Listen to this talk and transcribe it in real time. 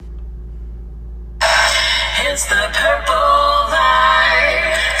It's the purple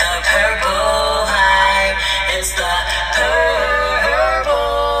vibe. The purple vibe. It's the purple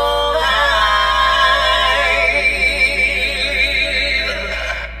vibe.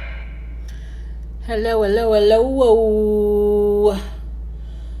 Hello.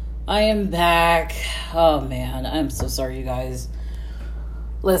 I am back. Oh man, I'm so sorry, you guys.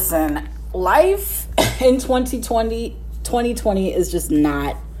 Listen, life in 2020 is just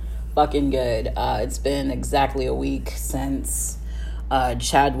not fucking good. It's been exactly a week since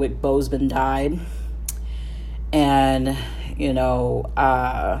Chadwick Boseman died. And, you know,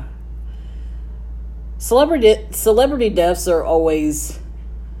 celebrity deaths are always,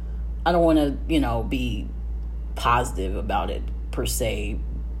 I don't want to, be positive about it per se,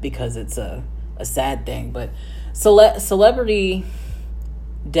 because it's a sad thing, but celebrity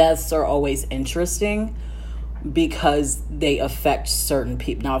deaths are always interesting because they affect certain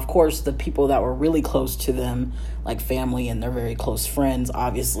people. Now, of course, the people that were really close to them, like family and their very close friends,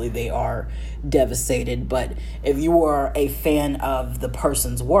 obviously they are devastated. But if you are a fan of the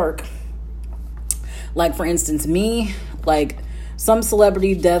person's work, like for instance me, like some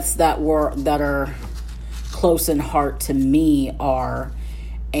celebrity deaths that are close in heart to me are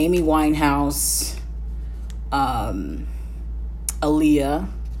Amy Winehouse, Aaliyah.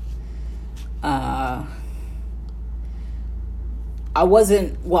 I was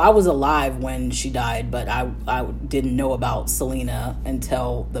alive when she died, but I didn't know about Selena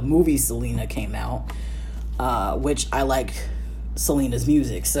until the movie Selena came out, which I liked Selena's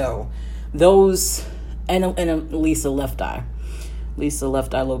music. So those, and Lisa Left Eye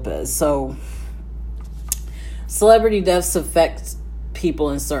Lopez. So celebrity deaths affect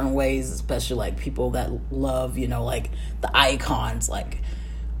people in certain ways, especially like people that love, like the icons like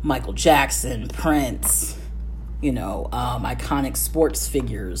Michael Jackson, Prince, iconic sports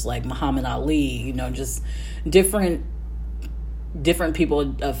figures like Muhammad Ali, just different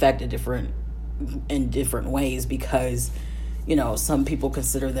people affected in different ways because, some people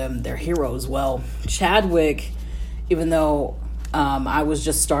consider them their heroes. Well, Chadwick, even though I was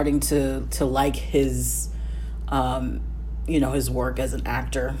just starting to like his his work as an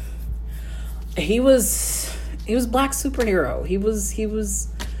actor, he was Black superhero. He was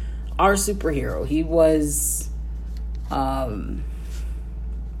our superhero. He was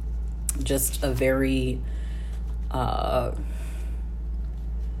just a very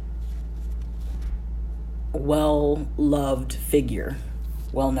well-loved figure,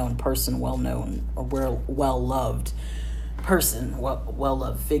 well-known person, well-loved person,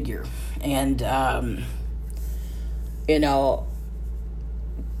 well-loved figure. And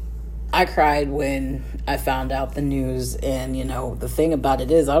I cried when I found out the news. And the thing about it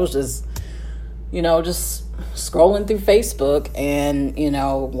is, I was just scrolling through Facebook, and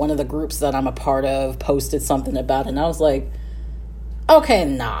one of the groups that I'm a part of posted something about it, and I was like, okay,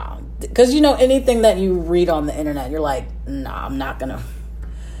 nah, because anything that you read on the internet, you're like, nah, I'm not gonna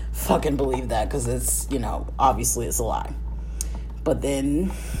fucking believe that, because it's obviously it's a lie. But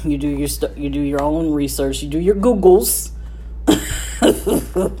then you do your own research, you do your Googles,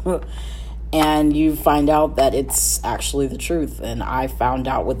 and you find out that it's actually the truth. And I found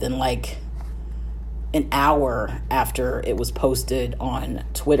out within like an hour after it was posted on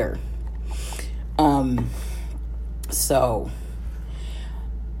Twitter. So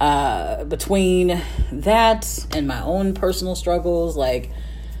between that and my own personal struggles, like,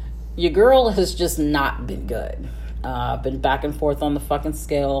 your girl has just not been good. Been back and forth on the fucking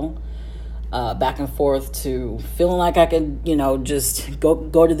scale, back and forth to feeling like I could, just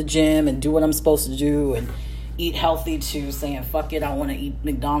go to the gym and do what I'm supposed to do and eat healthy, to saying, fuck it, I want to eat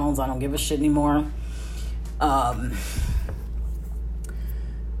McDonald's, I don't give a shit anymore.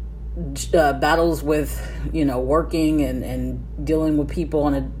 Battles with, working and dealing with people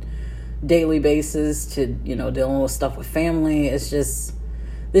on a daily basis, to, dealing with stuff with family. It's just,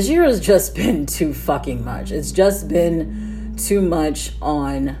 this year has just been too fucking much. It's just been too much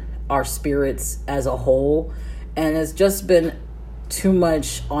on our spirits as a whole. And it's just been too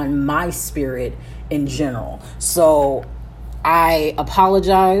much on my spirit in general. So I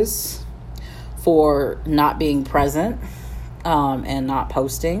apologize for not being present and not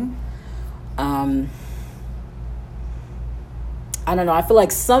posting. I don't know. I feel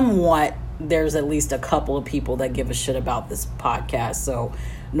like somewhat there's at least a couple of people that give a shit about this podcast. So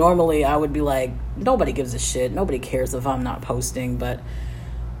normally I would be like, nobody gives a shit. Nobody cares if I'm not posting. But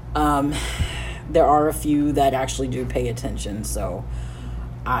there are a few that actually do pay attention. So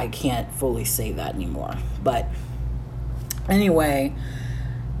I can't fully say that anymore. But anyway,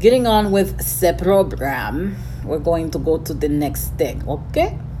 getting on with the program, we're going to go to the next thing,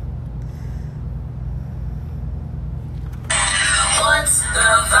 okay? the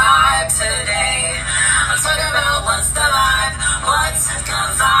vibe today? I'm talking about what's the vibe? What's the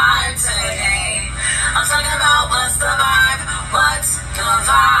vibe today? I'm talking about what's the vibe? What's the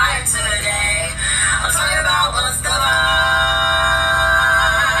vibe today? I'm talking about what's the vibe?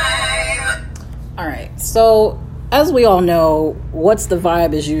 All right, so as we all know, what's the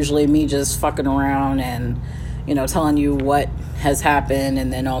vibe is usually me just fucking around and, you know, telling you what has happened,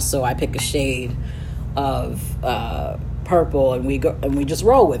 and then also I pick a shade of purple and we just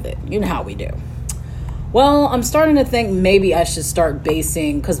roll with it. You know how we do. Well, I'm starting to think maybe I should start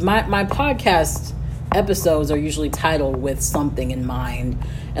basing, because my podcast episodes are usually titled with something in mind,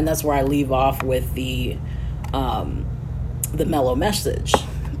 and that's where I leave off with the mellow message.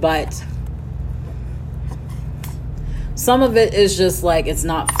 But some of it is just like it's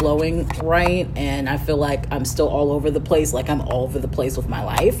not flowing right, and I feel like I'm still all over the place, like I'm all over the place with my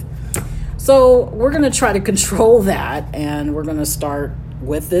life. So we're going to try to control that, and we're going to start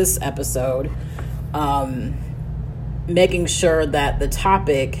with this episode making sure that the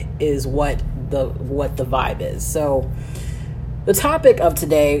topic is what the vibe is. So the topic of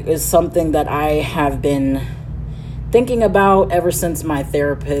today is something that I have been thinking about ever since my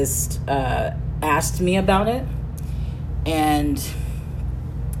therapist asked me about it. And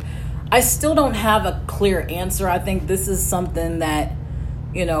I still don't have a clear answer. I think this is something that,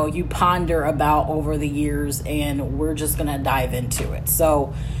 you know, you ponder about over the years, and we're just going to dive into it.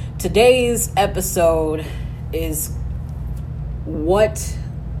 So today's episode is what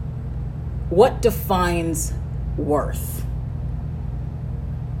defines worth?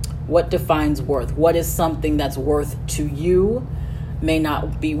 What defines worth? What is something that's worth to you may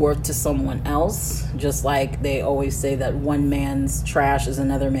not be worth to someone else? Just like they always say that one man's trash is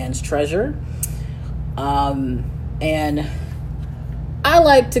another man's treasure. And I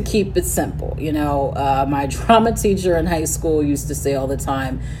like to keep it simple. You know, my drama teacher in high school used to say all the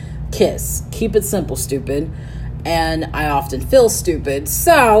time, KISS, keep it simple, stupid. And I often feel stupid.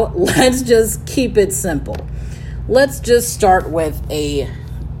 So let's just keep it simple. Let's just start with a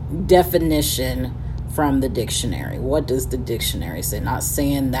definition from the dictionary. What does the dictionary say? Not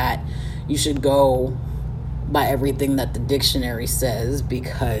saying that you should go by everything that the dictionary says,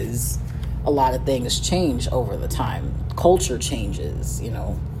 because a lot of things change over the time. Culture changes, you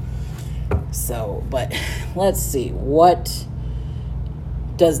know. So, but let's see. What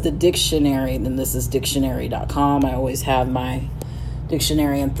does the dictionary, and this is dictionary.com. I always have my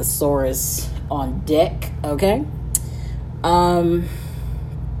dictionary and thesaurus on deck, okay?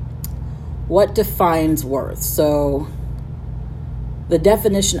 What defines worth? So the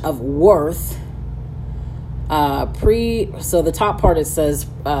definition of worth, so the top part, it says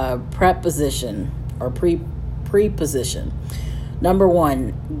preposition or preposition. Number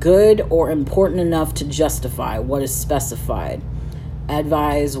one, good or important enough to justify what is specified.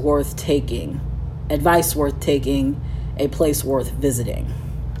 Advice worth taking, a place worth visiting.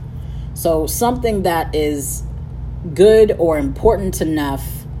 So something that is good or important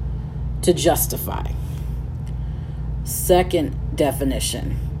enough to justify. Second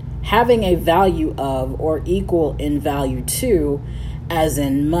definition, having a value of or equal in value to, as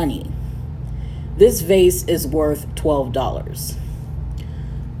in money. This vase is worth $12.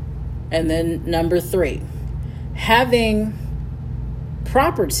 And then number three, having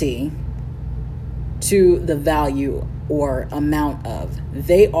property to the value or amount of.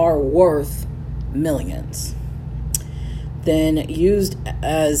 They are worth millions. Then used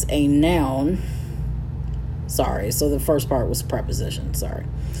as a noun. Sorry, so the first part was preposition. Sorry.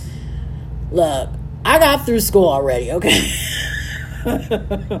 Look, I got through school already, okay?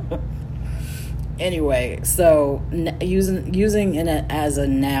 Anyway, so using it as a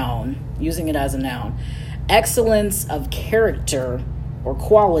noun. Excellence of character or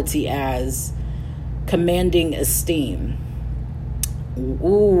quality, as commanding esteem.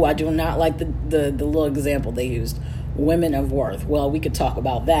 Ooh, I do not like the little example they used. Women of worth. Well, we could talk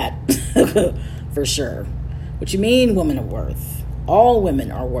about that for sure. What you mean, women of worth? All women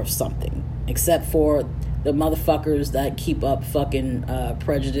are worth something, except for the motherfuckers that keep up fucking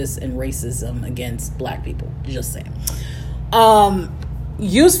prejudice and racism against black people. Just saying.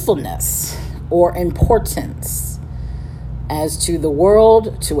 Usefulness or importance, as to the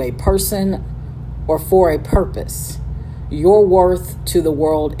world, to a person, or for a purpose. Your worth to the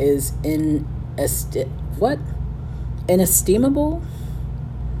world is inestimable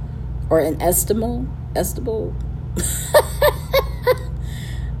or inestimable.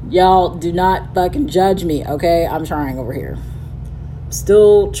 Y'all do not fucking judge me, okay? I'm trying over here.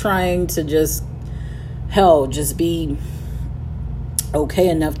 Still trying to just be okay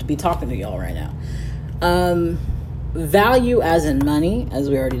enough to be talking to y'all right now. value as in money, as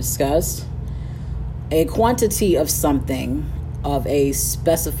we already discussed, a quantity of something of a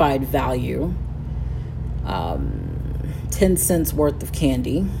specified value, 10 cents worth of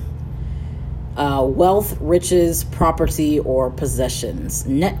candy, wealth, riches, property, or possessions,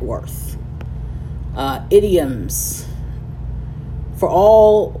 net worth, idioms, for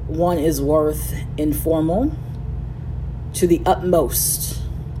all one is worth, informal, to the utmost.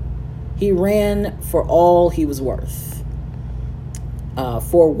 He ran for all he was worth,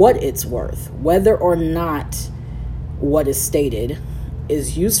 for what it's worth, whether or not what is stated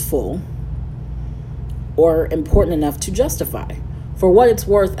is useful or important enough to justify. For what it's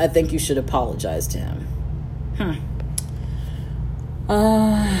worth, I think you should apologize to him.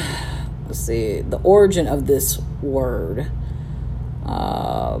 Let's see. The origin of this word.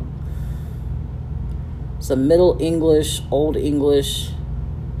 It's a Middle English, Old English.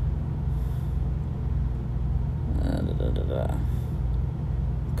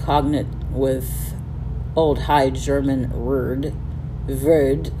 Cognate with Old High German word,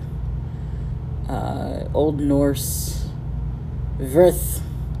 Old Norse, Verth.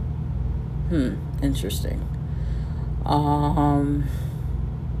 Interesting.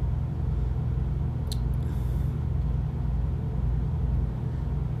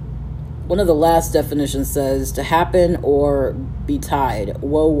 One of the last definitions says to happen or betide,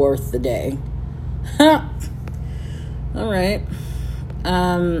 woe worth the day. All right.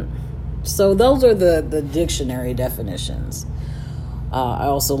 So those are the dictionary definitions. I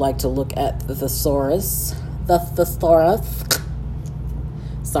also like to look at the thesaurus. The thesaurus.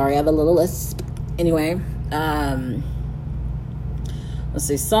 Sorry, I have a little lisp. Anyway, let's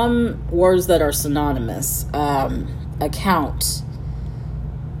see. Some words that are synonymous. Account,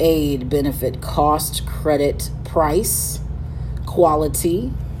 aid, benefit, cost, credit, price,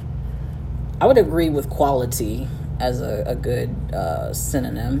 quality. I would agree with quality as a good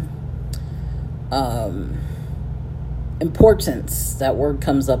synonym. Importance, that word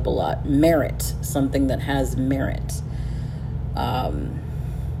comes up a lot. Merit, something that has merit. I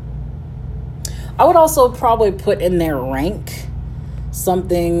would also probably put in their rank,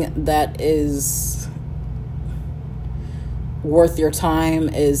 something that is worth your time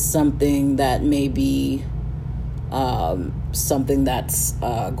is something that may be something that's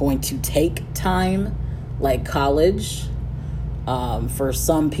going to take time, like college. For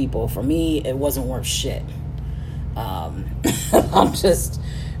some people, for me, it wasn't worth shit. I'm just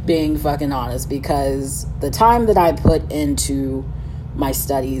being fucking honest, because the time that I put into my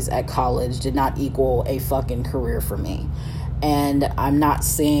studies at college did not equal a fucking career for me. And I'm not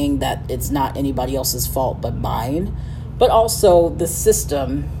saying that it's not anybody else's fault but mine, but also the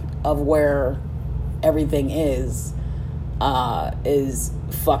system of where everything is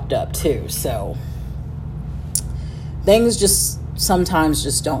fucked up too. So things just sometimes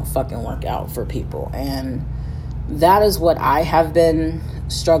just don't fucking work out for people. And that is what I have been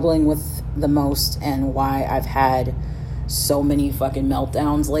struggling with the most, and why I've had so many fucking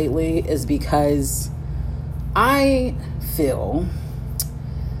meltdowns lately, is because I feel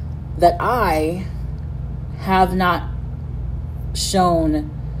that I have not shown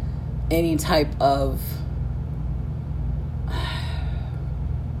any type of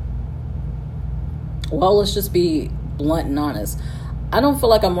well, let's just be blunt and honest. I don't feel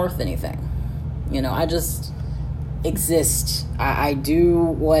like I'm worth anything. I just exist. I do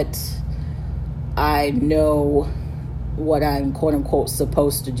what I know what I'm quote unquote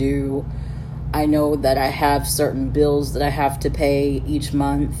supposed to do. I know that I have certain bills that I have to pay each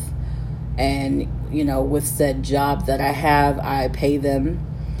month, and with said job that I have, I pay them.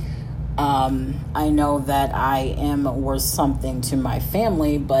 I know that I am worth something to my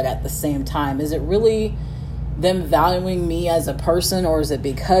family, but at the same time, is it really them valuing me as a person, or is it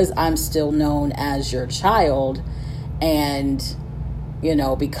because I'm still known as your child, and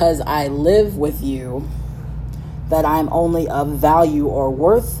because I live with you, that I'm only of value or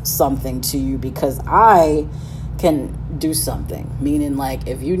worth something to you because I can do something? Meaning, like,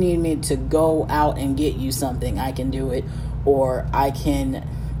 if you need me to go out and get you something, I can do it, or I can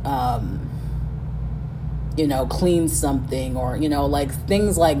clean something, or like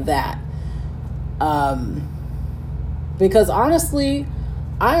things like that. Because honestly,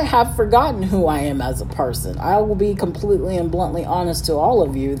 I have forgotten who I am as a person. I will be completely and bluntly honest to all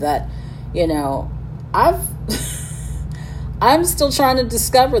of you that I'm still trying to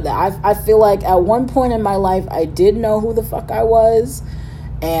discover that. I feel like at one point in my life, I did know who the fuck I was,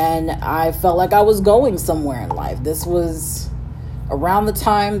 and I felt like I was going somewhere in life. This was around the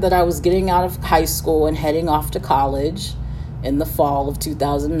time that I was getting out of high school and heading off to college in the fall of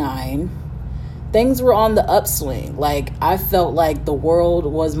 2009. things were on the upswing. Like, I felt like the world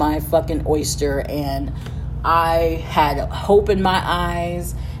was my fucking oyster, and I had hope in my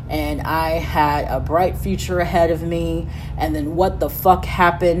eyes, and I had a bright future ahead of me. And then what the fuck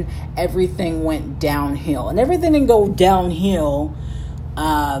happened? Everything went downhill. And everything didn't go downhill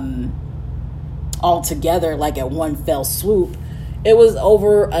altogether, like at one fell swoop. It was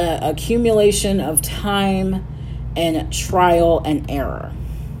over an accumulation of time and trial and error.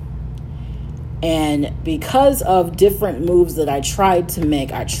 And because of different moves that I tried to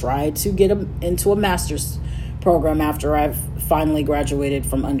make, I tried to get into a master's program after I finally graduated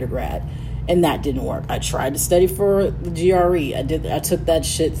from undergrad, and that didn't work. I tried to study for the GRE. I took that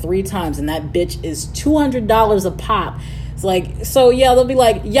shit 3 times, and that bitch is $200 a pop. It's like, so yeah, they'll be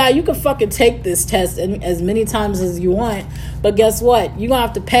like, yeah, you can fucking take this test as many times as you want, but guess what? You're gonna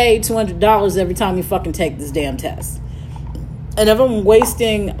have to pay $200 every time you fucking take this damn test. And if I'm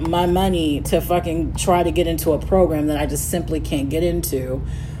wasting my money to fucking try to get into a program that I just simply can't get into,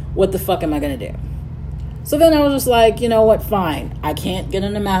 what the fuck am I gonna do? So then I was just like, you know what, fine. I can't get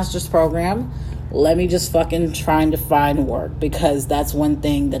in a master's program. Let me just fucking trying to find work, because that's one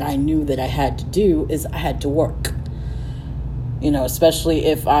thing that I knew that I had to do, is I had to work. You know, especially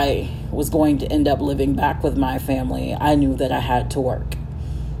if I was going to end up living back with my family, I knew that I had to work.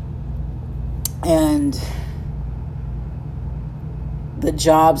 And the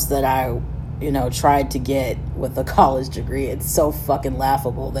jobs that I, tried to get with a college degree, it's so fucking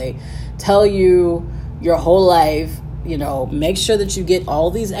laughable. They tell you your whole life, make sure that you get all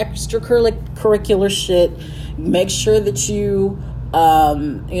these extracurricular shit. Make sure that you,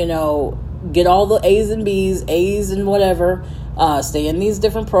 get all the A's and B's, A's and whatever. Stay in these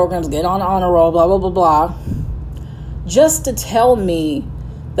different programs, get on honor roll, blah, blah, blah, blah. Just to tell me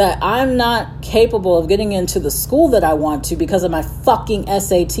that I'm not capable of getting into the school that I want to because of my fucking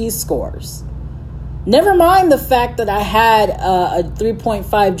SAT scores. Never mind the fact that I had a 3.5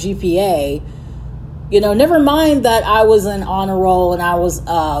 GPA. Never mind that I was in honor roll and I was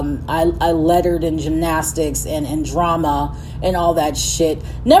I lettered in gymnastics and drama and all that shit.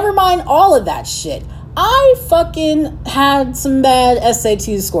 Never mind all of that shit. I fucking had some bad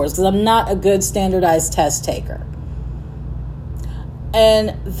SAT scores because I'm not a good standardized test taker.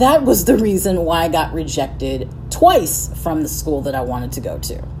 And that was the reason why I got rejected twice from the school that I wanted to go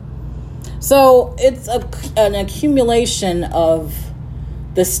to. So it's an accumulation of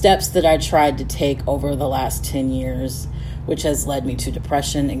the steps that I tried to take over the last 10 years, which has led me to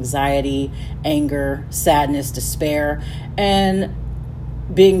depression, anxiety, anger, sadness, despair, and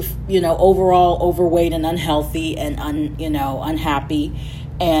being, overall overweight and unhealthy and, unhappy.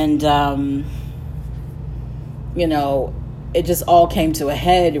 And, it just all came to a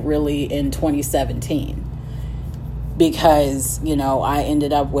head really in 2017 because, I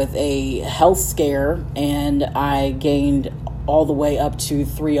ended up with a health scare and I gained all the way up to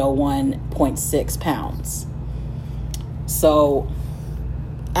 301.6 pounds. So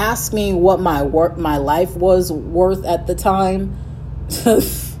ask me what my life was worth at the time.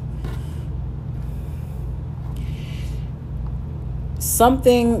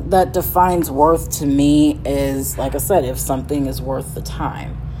 Something that defines worth to me is, like I said, if something is worth the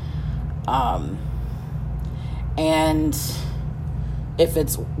time. And if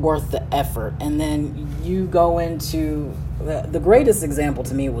it's worth the effort. And then you go into the greatest example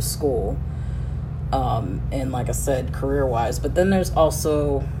to me was school. And like I said, career-wise. But then there's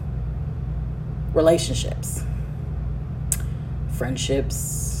also relationships,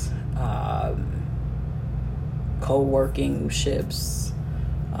 friendships, co-working ships,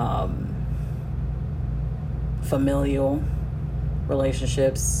 familial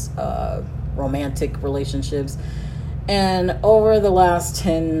relationships, romantic relationships. And over the last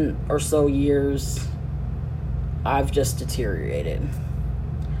 10 or so years, I've just deteriorated.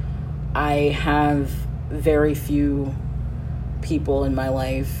 I have very few people in my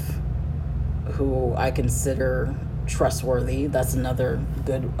life who I consider trustworthy. That's another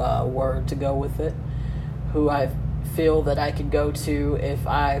good word to go with it. Who I feel that I could go to if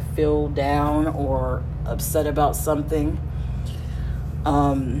I feel down or upset about something.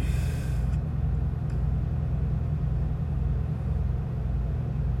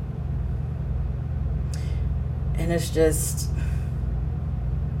 And it's just,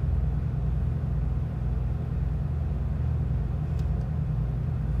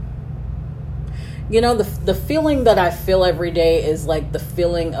 the feeling that I feel every day is like the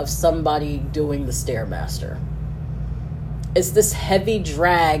feeling of somebody doing the Stairmaster. It's this heavy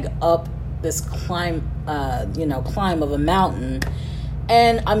drag up this climb of a mountain,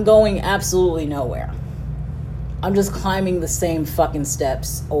 and I'm going absolutely nowhere. I'm just climbing the same fucking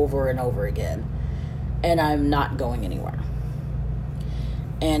steps over and over again. and I'm not going anywhere.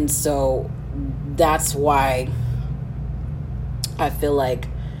 And so that's why I feel like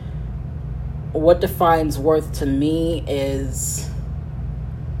what defines worth to me is,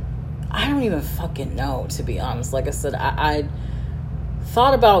 I don't even fucking know, to be honest. Like I said, I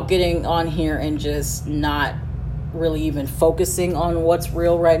thought about getting on here and just not really even focusing on what's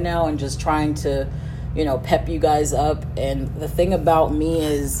real right now and just trying to, pep you guys up. And the thing about me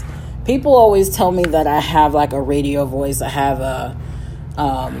is, people always tell me that I have like a radio voice. I have a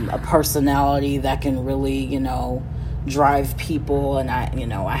personality that can really, drive people. And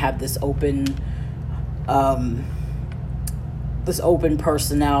I have this open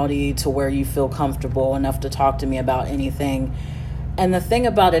personality to where you feel comfortable enough to talk to me about anything. And the thing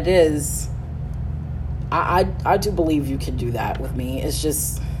about it is, I do believe you can do that with me. It's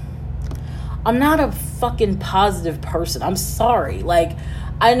just, I'm not a fucking positive person. I'm sorry. Like,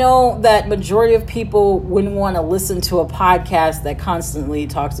 I know that majority of people wouldn't want to listen to a podcast that constantly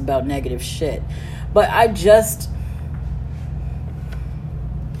talks about negative shit. But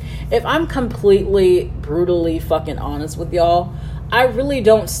if I'm completely, brutally fucking honest with y'all, I really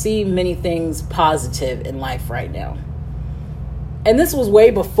don't see many things positive in life right now. And this was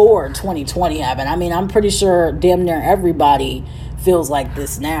way before 2020 happened. I mean, I'm pretty sure damn near everybody feels like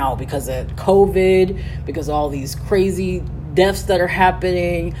this now because of COVID, because of all these crazy deaths that are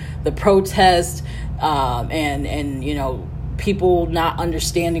happening, the protests, and people not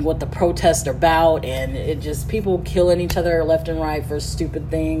understanding what the protests are about, and it just people killing each other left and right for stupid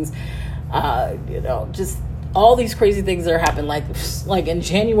things. Just all these crazy things that are happening. Like in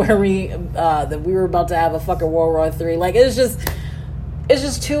January, that we were about to have a fucking World War III. Like, it's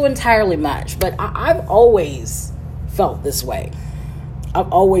just too entirely much. But I've always felt this way.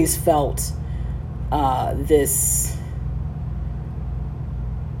 I've always felt this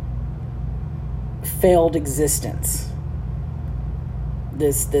failed existence.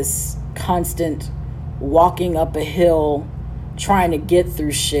 This constant walking up a hill trying to get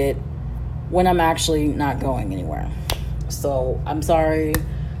through shit when I'm actually not going anywhere. So I'm sorry,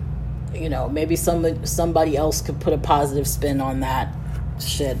 maybe somebody else could put a positive spin on that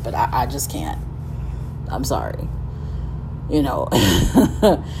shit, but I just can't. I'm sorry.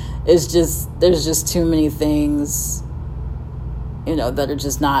 It's just, there's just too many things, that are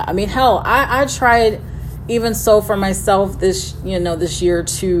just not. I mean, hell, I tried even so for myself this year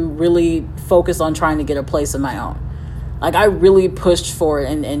to really focus on trying to get a place of my own. Like, I really pushed for it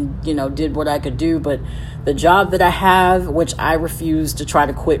and did what I could do. But the job that I have, which I refuse to try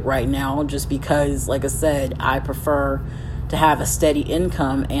to quit right now, just because, like I said, I prefer to have a steady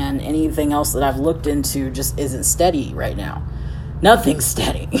income, and anything else that I've looked into just isn't steady right now. Nothing's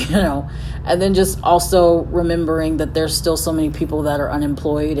steady, And then just also remembering that there's still so many people that are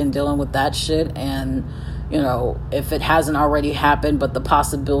unemployed and dealing with that shit. And, if it hasn't already happened, but the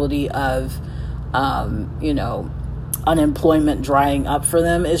possibility of, unemployment drying up for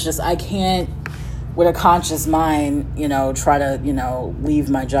them is just, I can't, with a conscious mind, try to, leave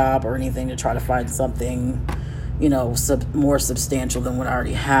my job or anything to try to find something, more substantial than what I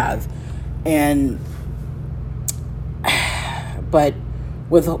already have. But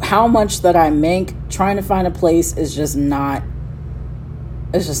with how much that I make, trying to find a place is just not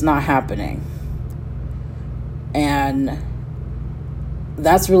happening. And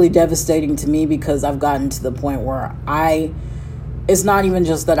that's really devastating to me, because I've gotten to the point where it's not even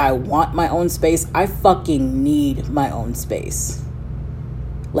just that I want my own space. I fucking need my own space.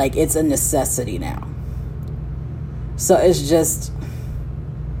 Like, it's a necessity now. So it's just,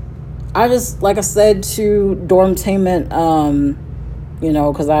 like I said to Dormtainment,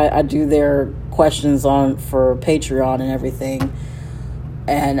 because I do their questions for Patreon and everything.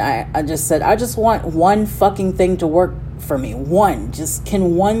 And I just said, I just want one fucking thing to work for me.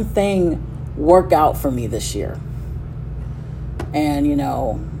 Can one thing work out for me this year? And,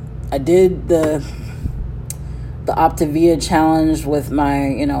 I did the Optavia challenge with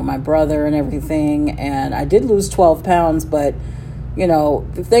my brother and everything. And I did lose 12 pounds, but,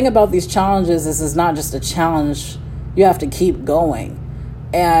 the thing about these challenges is it's not just a challenge. You have to keep going.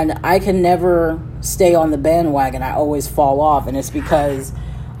 And I can never stay on the bandwagon. I always fall off. And it's because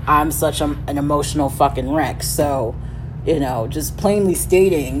I'm such an emotional fucking wreck. So, just plainly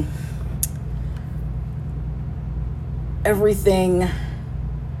stating, everything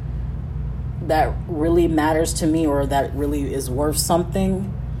that really matters to me, or that really is worth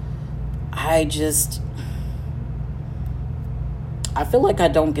something, I feel like I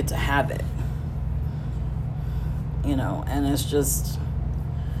don't get to have it. And it's just,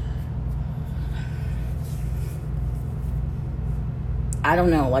 I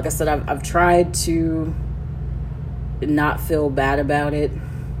don't know. Like I said, I've tried to not feel bad about it,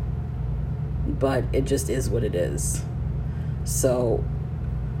 but it just is what it is. So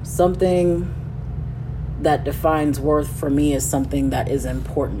something that defines worth for me is something that is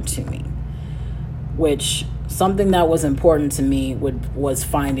important to me, which something that was important to me was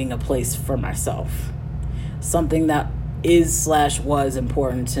finding a place for myself. Something that was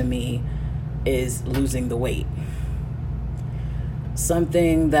important to me is losing the weight.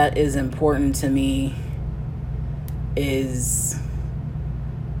 Something that is important to me is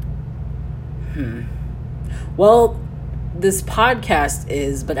well, this podcast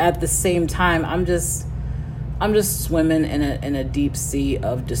is, but at the same time I'm just swimming in a deep sea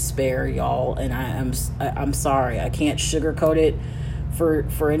of despair, y'all, and I'm sorry. I can't sugarcoat it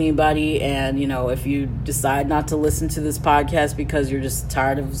for anybody. And if you decide not to listen to this podcast because you're just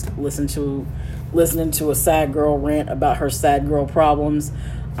tired of listening to a sad girl rant about her sad girl problems,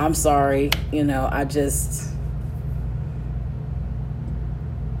 I'm sorry.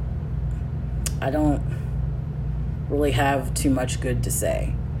 I don't really have too much good to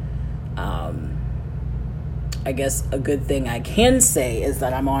say. I guess a good thing I can say is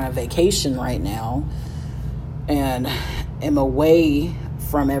that I'm on a vacation right now and am away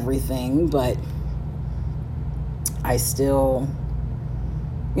from everything, but I still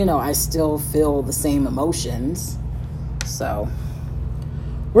feel the same emotions. So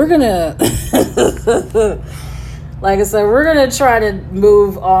we're gonna like I said, we're gonna try to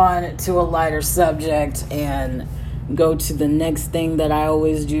move on to a lighter subject and go to the next thing that I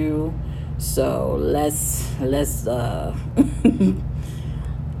always do. So let's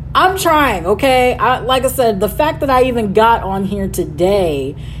I'm trying, okay? Like I said, the fact that I even got on here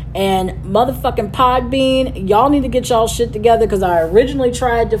today and motherfucking Podbean, y'all need to get y'all shit together, because I originally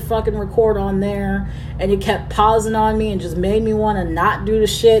tried to fucking record on there and it kept pausing on me and just made me want to not do the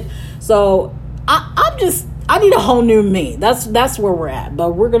shit. So I need a whole new me. That's where we're at.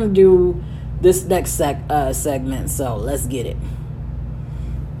 But we're gonna do this next segment, so let's get it.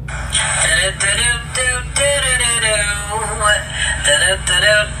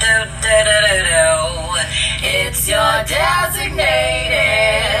 It's your designated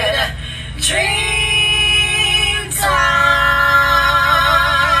dream time.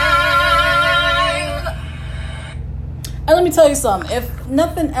 And let me tell you something. If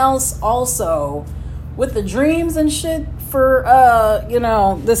nothing else, also with the dreams and shit for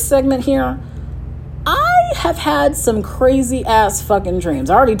this segment here, I have had some crazy ass fucking dreams.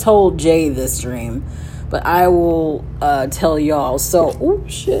 I already told Jay this dream, but I will tell y'all. So, oh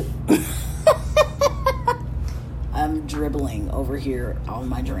shit. I'm dribbling over here on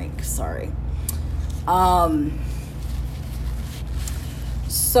my drink. Sorry.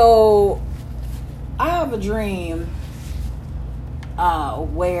 So I have a dream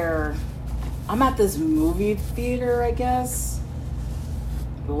where I'm at this movie theater, I guess.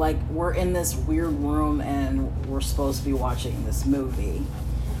 Like, we're in this weird room and we're supposed to be watching this movie.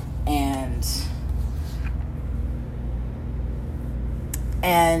 And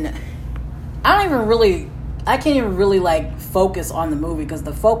I can't even really like focus on the movie, because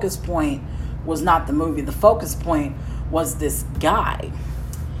the focus point was not the movie. The focus point was this guy,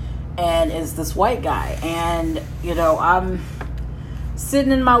 and it's this white guy. And I'm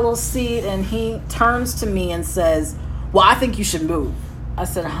sitting in my little seat and he turns to me and says, "Well, I think you should move." I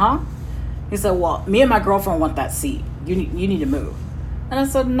said, "Huh?" He said, "Well, me and my girlfriend want that seat. You need to move." And I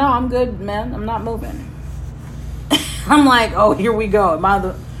said, "No, I'm good, man. I'm not moving." I'm like, oh, here we go. Am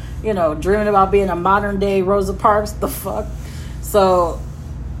I dreaming about being a modern day Rosa Parks? The fuck? So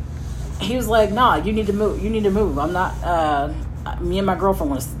he was like, "Nah, you need to move. You need to move. I'm not, me and my girlfriend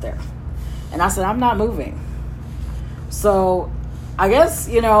want to sit there." And I said, "I'm not moving." So I guess,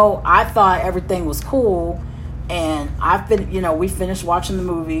 I thought everything was cool. And we finished watching the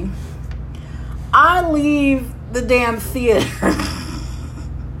movie. I leave the damn theater.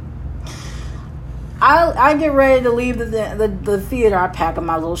 I get ready to leave the theater. I pack up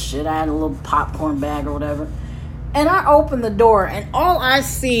my little shit. I had a little popcorn bag or whatever. And I open the door, and all I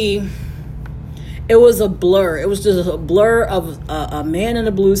see, it was a blur. It was just a blur of a man in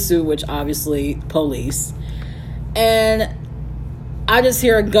a blue suit, which obviously police. And I just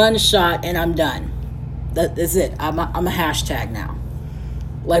hear a gunshot, and I'm done. That's it. I'm a hashtag now.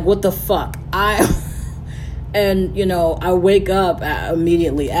 Like, what the fuck? I wake up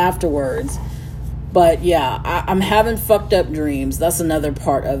immediately afterwards. But yeah, I'm having fucked up dreams. That's another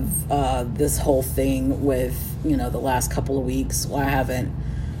part of this whole thing with, the last couple of weeks. I haven't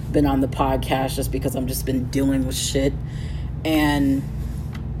been on the podcast just because I've just been dealing with shit. And,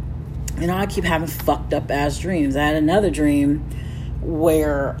 I keep having fucked up ass dreams. I had another dream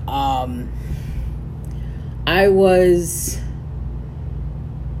where I was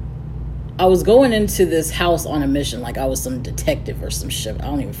going into this house on a mission, like I was some detective or some shit. I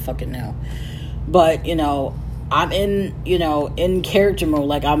don't even fucking know. But, I'm in character mode,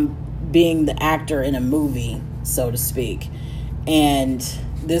 like I'm being the actor in a movie, so to speak. And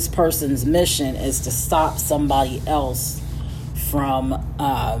this person's mission is to stop somebody else from,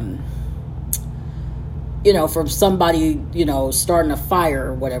 from somebody, starting a fire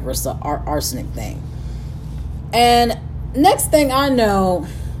or whatever. It's an arsenic thing. And next thing I know,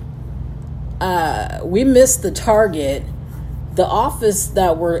 we missed the target. The office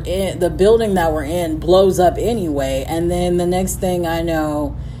that we're in, the building that we're in, blows up anyway. And then the next thing I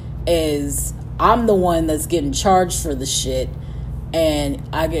know is I'm the one that's getting charged for the shit, and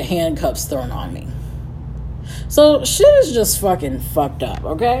I get handcuffs thrown on me. So shit is just fucking fucked up,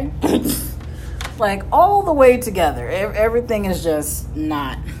 okay? Like all the way together. Everything is just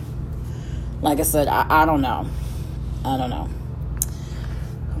not, like I said, I don't know.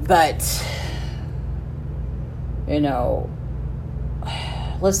 But,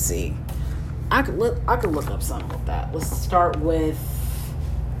 let's see. I could look up something with that. Let's start with,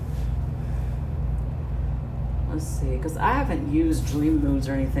 let's see, because I haven't used Dream Moods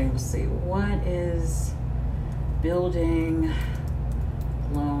or anything. Let's see, what is building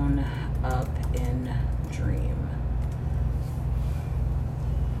blown up in dream?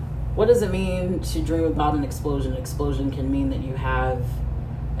 What does it mean to dream about an explosion? Explosion can mean that you have,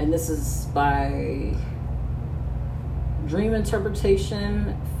 and this is by Dream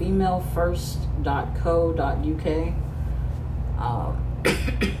Interpretation, femalefirst.co.uk.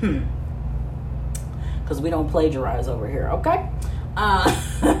 Because we don't plagiarize over here, okay?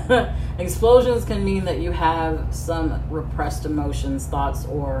 Explosions can mean that you have some repressed emotions, thoughts,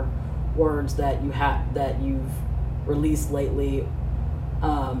 or words that you've released lately.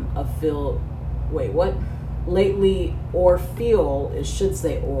 Lately or feel, it should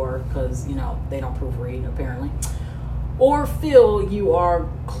say or, because they don't proofread apparently. Or feel you are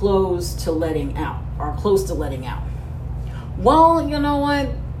close to letting out. Well, you know what?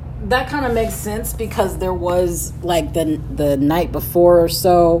 That kind of makes sense, because there was like the night before or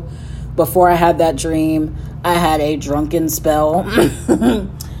so, before I had that dream, I had a drunken spell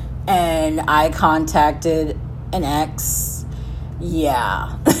and I contacted an ex.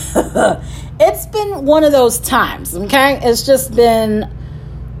 Yeah. It's been one of those times, okay? It's just been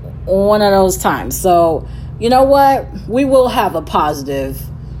one of those times. So, you know what? We will have a positive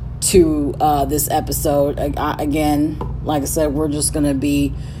to this episode. Again, like I said, we're just going to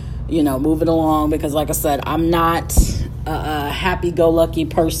be, moving along, because like I said, I'm not a happy-go-lucky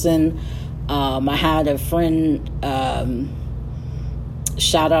person. I had a friend,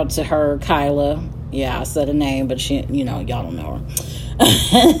 shout out to her, Kyla. Yeah, I said a name, but she, y'all don't know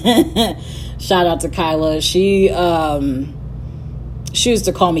her. Shout out to Kyla. She used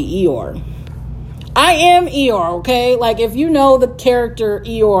to call me Eeyore. I am Eeyore, okay? Like, if you know the character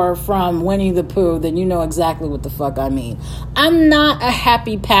Eeyore from Winnie the Pooh, then you know exactly what the fuck I mean. I'm not a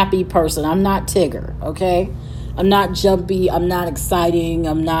happy-pappy person. I'm not Tigger, okay? I'm not jumpy. I'm not exciting.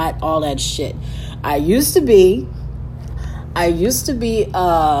 I'm not all that shit. I used to be a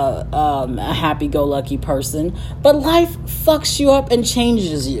happy-go-lucky person, but life fucks you up and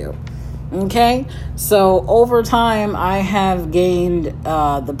changes you. Okay, so over time, I have gained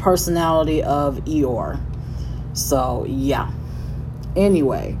the personality of Eeyore. So, yeah.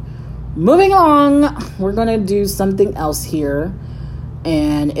 Anyway, moving on, we're going to do something else here.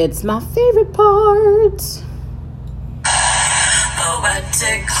 And it's my favorite part.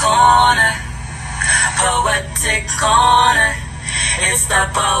 Poetic Corner. Poetic Corner. It's the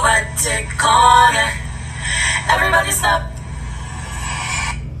Poetic Corner. Everybody stop.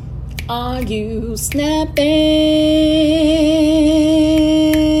 Are you snapping?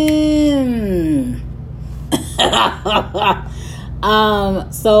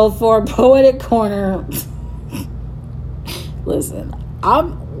 So for Poetic Corner, listen,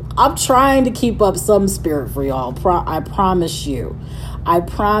 I'm trying to keep up some spirit for y'all. I promise you,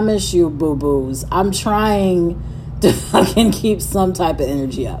 boo-boos. I'm trying to fucking keep some type of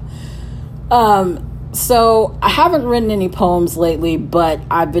energy up. So I haven't written any poems lately, but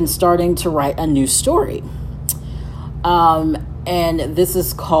I've been starting to write a new story. And this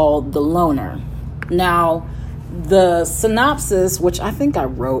is called The Loner. Now, the synopsis, which I think I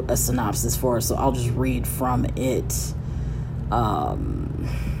wrote a synopsis for, so I'll just read from it.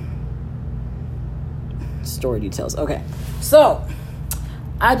 Story details. Okay. So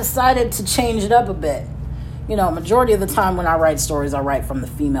I decided to change it up a bit. Majority of the time when I write stories, I write from the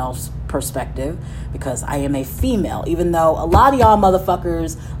female's perspective, because I am a female, even though a lot of y'all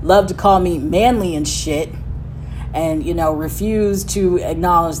motherfuckers love to call me manly and shit, and, you know, refuse to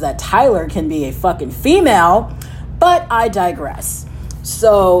acknowledge that Tyler can be a fucking female, but I digress.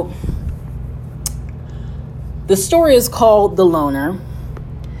 So, the story is called The Loner,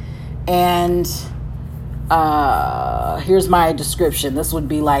 and here's my description. This would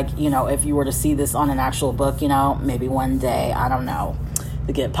be like, you know, if you were to see this on an actual book, you know, maybe one day, I don't know,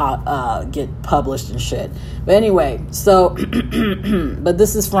 to get published and shit. But anyway, so, but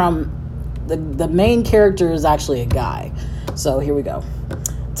this is from, the main character is actually a guy. So here we go.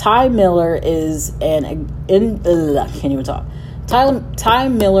 Ty Miller is can't even talk. Ty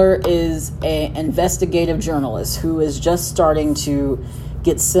Miller is an investigative journalist who is just starting to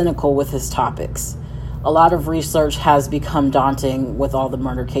get cynical with his topics. A lot of research has become daunting with all the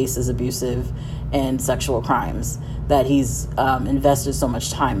murder cases, abusive, and sexual crimes that he's invested so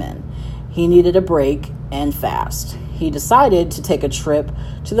much time in. He needed a break, and fast. He decided to take a trip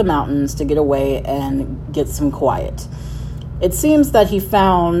to the mountains to get away and get some quiet. It seems that he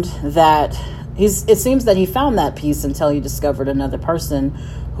found that peace until he discovered another person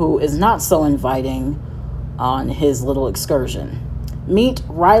who is not so inviting on his little excursion. Meet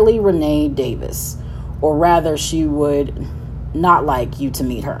Riley Renee Davis. Or rather, she would not like you to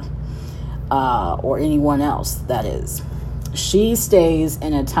meet her. Or anyone else, that is. She stays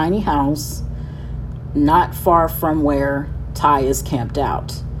in a tiny house not far from where Ty is camped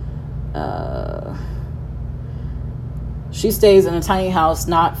out. She stays in a tiny house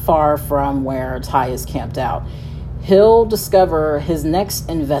not far from where Ty is camped out. He'll discover his next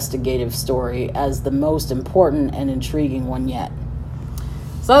investigative story as the most important and intriguing one yet.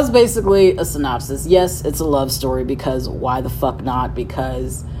 So that's basically a synopsis. Yes, it's a love story, because why the fuck not?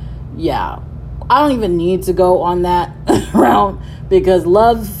 Because, yeah, I don't even need to go on that route, because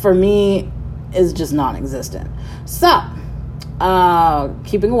love for me is just non-existent. So,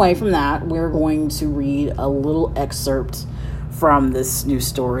 keeping away from that, we're going to read a little excerpt from this new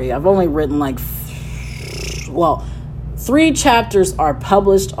story. I've only written 3 chapters are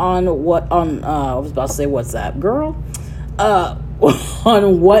published on I was about to say WhatsApp, girl.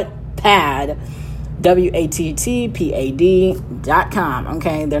 On Wattpad, WATTPAD.com.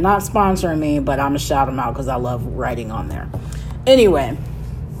 Okay, they're not sponsoring me, but I'm gonna shout them out because I love writing on there. Anyway,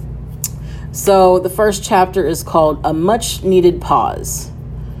 so the first chapter is called A Much Needed Pause.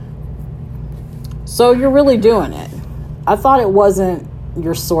 So you're really doing it. I thought it wasn't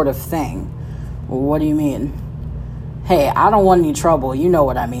your sort of thing. Well, what do you mean? Hey, I don't want any trouble. You know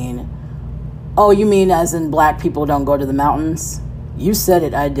what I mean. Oh, you mean as in black people don't go to the mountains? You said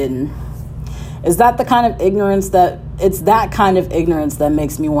it, I didn't. Is that the kind of ignorance that... It's that kind of ignorance that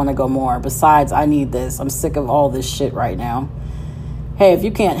makes me want to go more. Besides, I need this. I'm sick of all this shit right now. Hey, if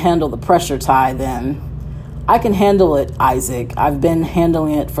you can't handle the pressure, Ty, then I can handle it, Isaac. I've been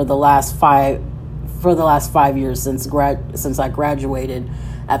handling it for the last 5 years since I graduated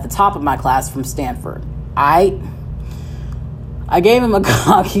at the top of my class from Stanford. I gave him a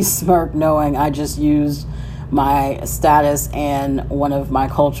cocky smirk, knowing I just used my status and one of my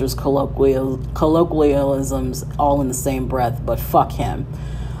culture's colloquialisms all in the same breath, but fuck him.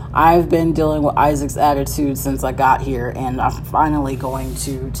 I've been dealing with Isaac's attitude since I got here, and I'm finally going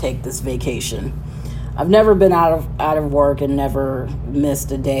to take this vacation. I've never been out of work and never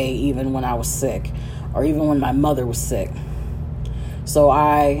missed a day, even when I was sick, or even when my mother was sick. So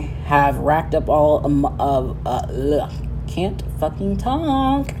I have racked up can't fucking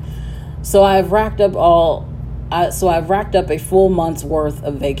talk. So I've racked up a full month's worth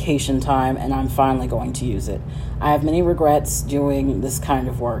of vacation time, and I'm finally going to use it. I have many regrets doing this kind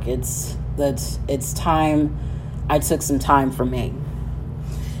of work. It's time. I took some time for me.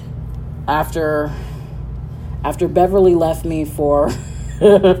 After Beverly left me for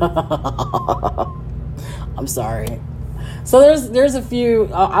I'm sorry. So there's a few,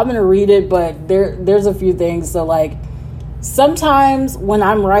 I'm going to read it, but there's a few things. So like, sometimes when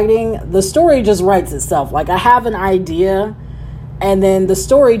I'm writing, the story just writes itself. Like, I have an idea, and then the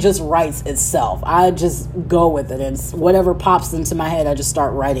story just writes itself. I just go with it, and whatever pops into my head, I just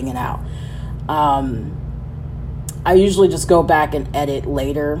start writing it out. I usually just go back and edit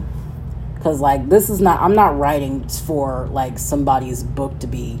later, because like, I'm not writing for like somebody's book to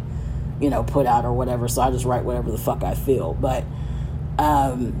be, put out or whatever. So I just write whatever the fuck I feel. But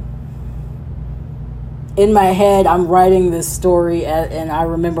in my head, I'm writing this story, and I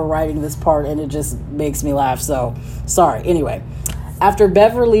remember writing this part, and it just makes me laugh. So, sorry. Anyway, after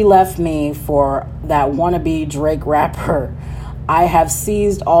Beverly left me for that wannabe Drake rapper, I have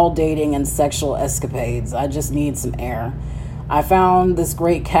ceased all dating and sexual escapades. I just need some air. I found this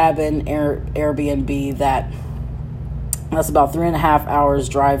great cabin Airbnb that's about 3.5 hours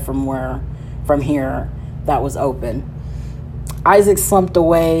drive from here that was open. Isaac slumped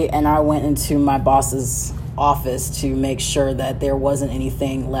away, and I went into my boss's office to make sure that there wasn't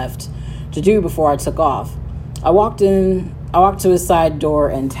anything left to do before I took off. I walked to his side door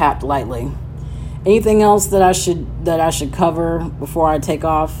and tapped lightly. Anything else that I should cover before I take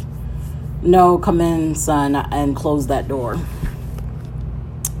off? No, come in, son, and close that door.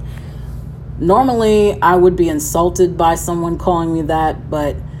 Normally, I would be insulted by someone calling me that,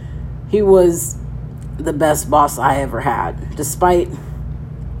 but he was the best boss I ever had, despite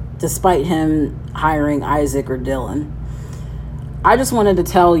him hiring Isaac or Dylan. I just wanted to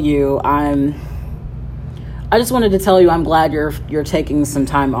tell you I'm glad you're taking some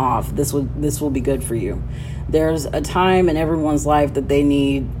time off. This will be good for you. There's a time in everyone's life that they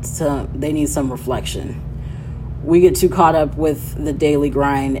need some reflection. We get too caught up with the daily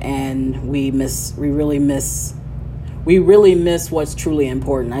grind, and we really miss what's truly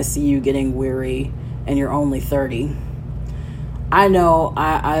important. I see you getting weary, and you're only 30. I know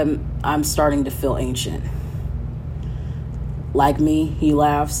I'm starting to feel ancient. Like me, he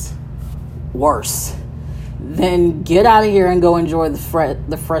laughs. Worse. Then get out of here and go enjoy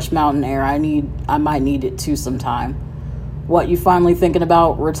the fresh mountain air. I might need it too sometime. What, you finally thinking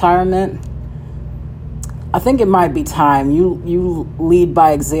about retirement? I think it might be time. You lead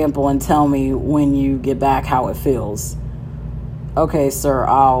by example and tell me when you get back how it feels. Okay, sir,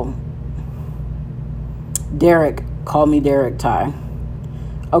 Derek, call me Derek Ty.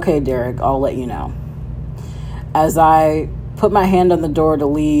 Okay, Derek, I'll let you know. As I put my hand on the door to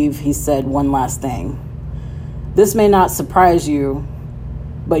leave, he said one last thing. This may not surprise you,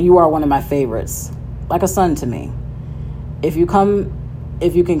 but you are one of my favorites, like a son to me. If you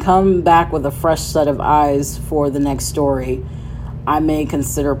can come back with a fresh set of eyes for the next story, I may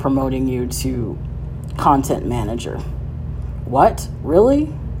consider promoting you to content manager. What?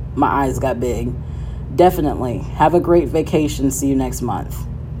 Really? My eyes got big. Definitely. Have a great vacation. See you next month.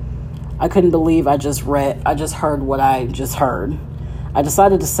 I couldn't believe I just heard what I just heard. I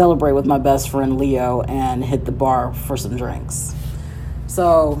decided to celebrate with my best friend Leo and hit the bar for some drinks.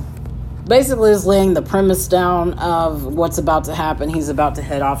 So basically just laying the premise down of what's about to happen. He's about to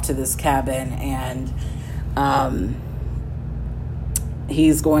head off to this cabin, and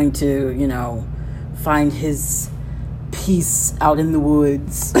he's going to, find his peace out in the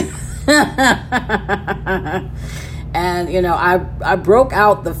woods. And, I broke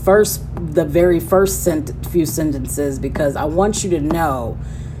out the very first few sentences because I want you to know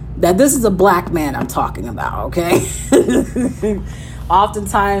that this is a black man I'm talking about, okay?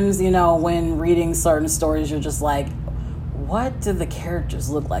 Oftentimes, when reading certain stories, you're just like, what do the characters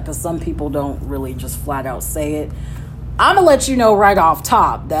look like? Because some people don't really just flat out say it. I'm going to let you know right off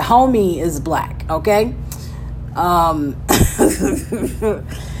top that homie is black, okay?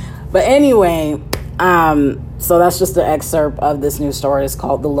 But anyway, so that's just an excerpt of this new story. It's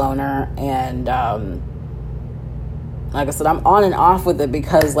called The Loner. And like I said, I'm on and off with it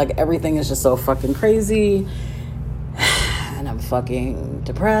because everything is just so fucking crazy. And I'm fucking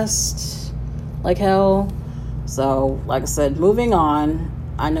depressed like hell. So like I said, moving on.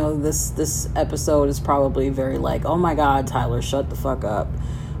 I know this episode is probably very oh my God, Tyler, shut the fuck up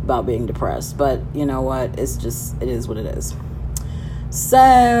about being depressed. But you know what? It is what it is.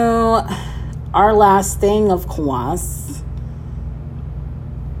 So our last thing, of course.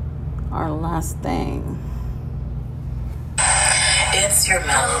 Our last thing. It's your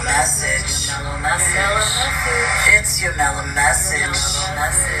mellow message. It's your mellow message.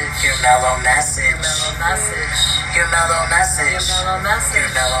 Your mellow message. Your mellow message.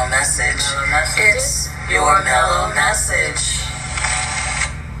 Your mellow message. It's your mellow message.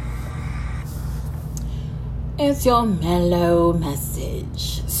 It's your mellow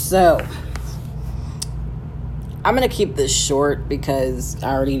message. So I'm going to keep this short because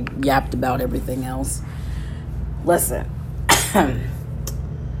I already yapped about everything else. Listen.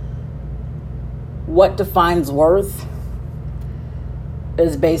 What defines worth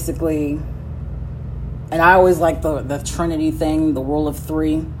is basically, and I always like the Trinity thing, the rule of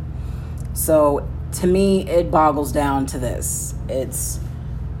three. So to me, it boggles down to this. It's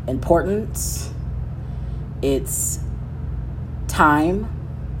importance. It's time.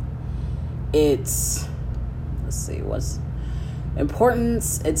 It's, what's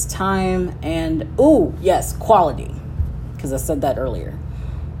importance, it's time, and, quality. Because I said that earlier.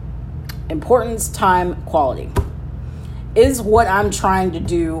 Importance, time, quality. Is what I'm trying to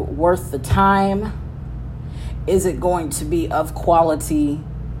do worth the time? Is it going to be of quality?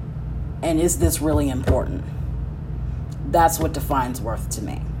 And is this really important? that's what defines worth to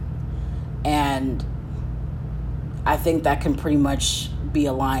me. And I think that can pretty much be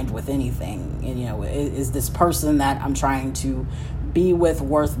aligned with anything. And, you know, is this person that I'm trying to be with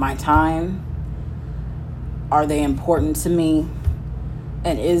worth my time? Are they important to me?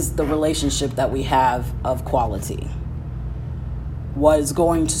 And is the relationship that we have of quality? Was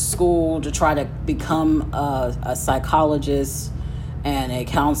going to school to try to become a psychologist and a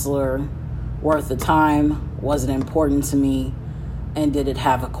counselor worth the time? Was it important to me? And did it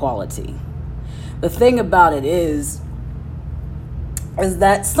have a quality? The thing about it is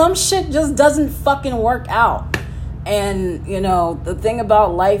that some shit just doesn't fucking work out. And, you know, the thing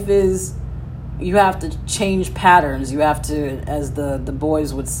about life is you have to change patterns. You have to, as the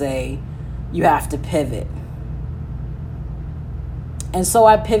boys would say, you have to pivot. And so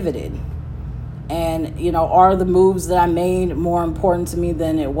I pivoted. And, you know, are the moves that I made more important to me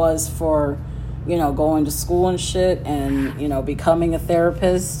than it was for, you know, going to school and shit and, you know, becoming a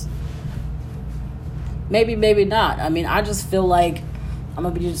therapist? Maybe, maybe not. I mean, I just feel like, I'm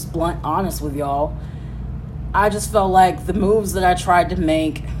going to be just blunt honest with y'all. I just felt like the moves that I tried to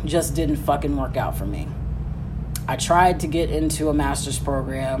make just didn't fucking work out for me. I tried to get into a master's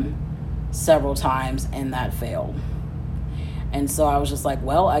program several times and that failed. And so I was just like,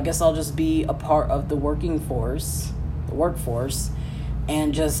 well, I guess I'll just be a part of the workforce,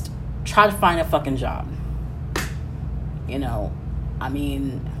 and just try to find a fucking job. You know, I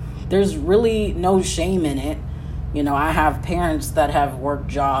mean, there's really no shame in it. You know, I have parents that have worked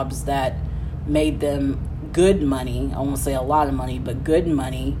jobs that made them good money. I won't say a lot of money, but good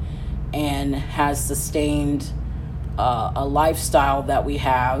money, and has sustained a lifestyle that we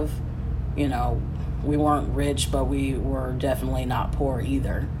have. You know, we weren't rich, but we were definitely not poor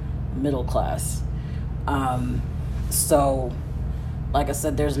either. Middle class. So, like I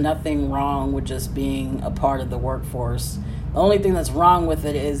said, there's nothing wrong with just being a part of the workforce. The only thing that's wrong with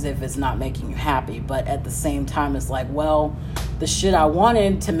it is if it's not making you happy. But at the same time, it's like, well, the shit I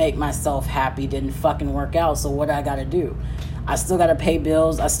wanted to make myself happy didn't fucking work out. So what I got to do? I still got to pay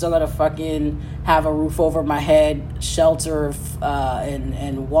bills. I still got to fucking have a roof over my head, shelter,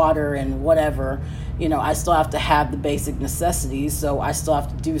 and water and whatever. You know, I still have to have the basic necessities. So I still have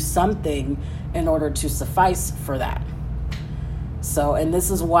to do something in order to suffice for that. So, and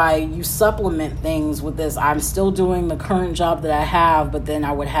this is why you supplement things with this. I'm still doing the current job that I have, but then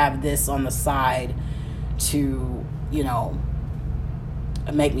I would have this on the side to, you know,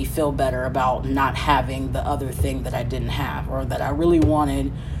 make me feel better about not having the other thing that I didn't have or that I really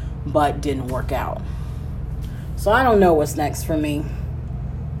wanted but didn't work out. So I don't know what's next for me.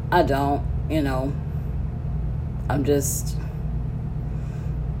 I don't, you know. I'm just,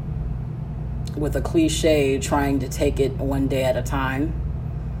 with a cliche, trying to take it one day at a time.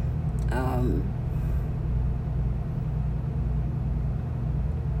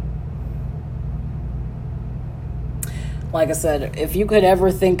 Like I said, if you could ever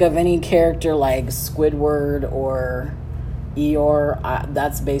think of any character like Squidward or Eeyore,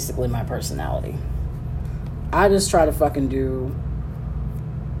 that's basically my personality. I just try to fucking do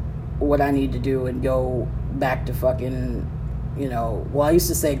what I need to do and go back to fucking, you know, well, I used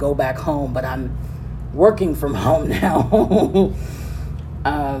to say go back home, but I'm working from home now.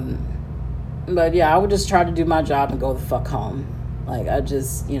 But yeah, I would just try to do my job and go the fuck home. Like, I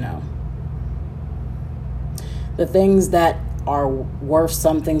just, you know, the things that are worth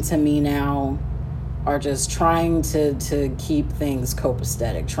something to me now are just trying to keep things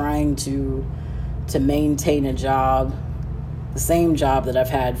copacetic, trying to maintain a job, the same job that I've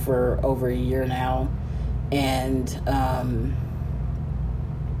had for over a year now, and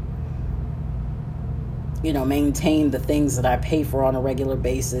you know, maintain the things that I pay for on a regular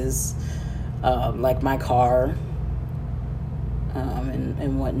basis, like my car,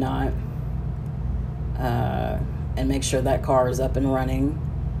 and whatnot, and make sure that car is up and running.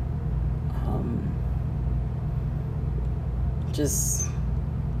 Just,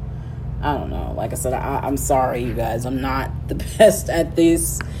 I don't know. Like I said, I'm sorry, you guys. I'm not the best at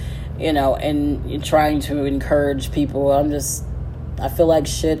this, you know, and trying to encourage people. I feel like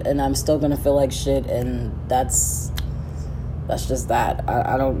shit, and I'm still going to feel like shit, and that's just that.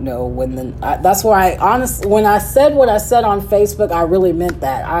 I don't know when that's why honestly, when I said what I said on Facebook, I really meant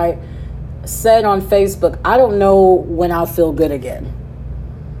that. I said on Facebook, I don't know when I'll feel good again.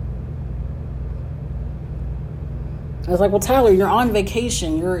 I was like, well, Tyler, you're on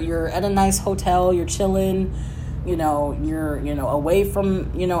vacation. You're at a nice hotel. You're chilling. You know, you're, you know, away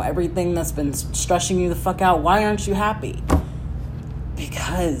from, you know, everything that's been stressing you the fuck out. Why aren't you happy?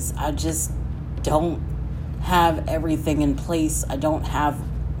 Because I just don't have everything in place. I don't have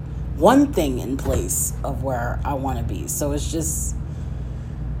one thing in place of where I want to be. So it's just,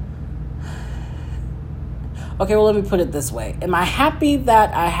 okay, well, let me put it this way. Am I happy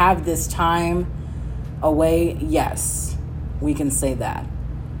that I have this time away? Yes, we can say that.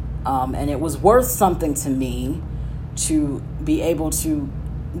 And it was worth something to me to be able to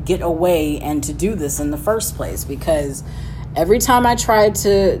get away and to do this in the first place, because every time I tried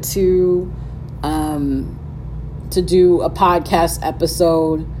to do a podcast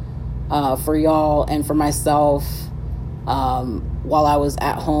episode for y'all and for myself while I was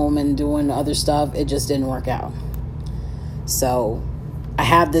at home and doing other stuff, it just didn't work out. So I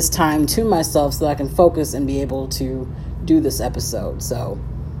have this time to myself so that I can focus and be able to do this episode. So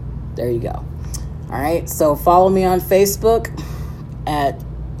there you go. All right. So follow me on Facebook at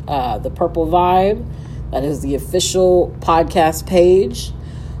The Purple Vibe. That is the official podcast page.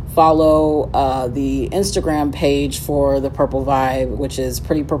 Follow the Instagram page for The Purple Vibe, which is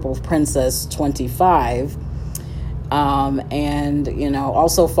Pretty Purple Princess 25. And,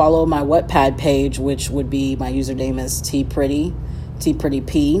 also follow my Wattpad page, which would be, my username is TPretty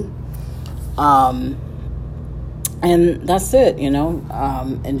P. And that's it,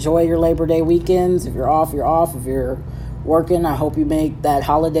 enjoy your Labor Day weekends. If you're off, you're off. If you're working, I hope you make that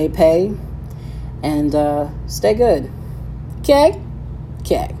holiday pay. And stay good. Okay?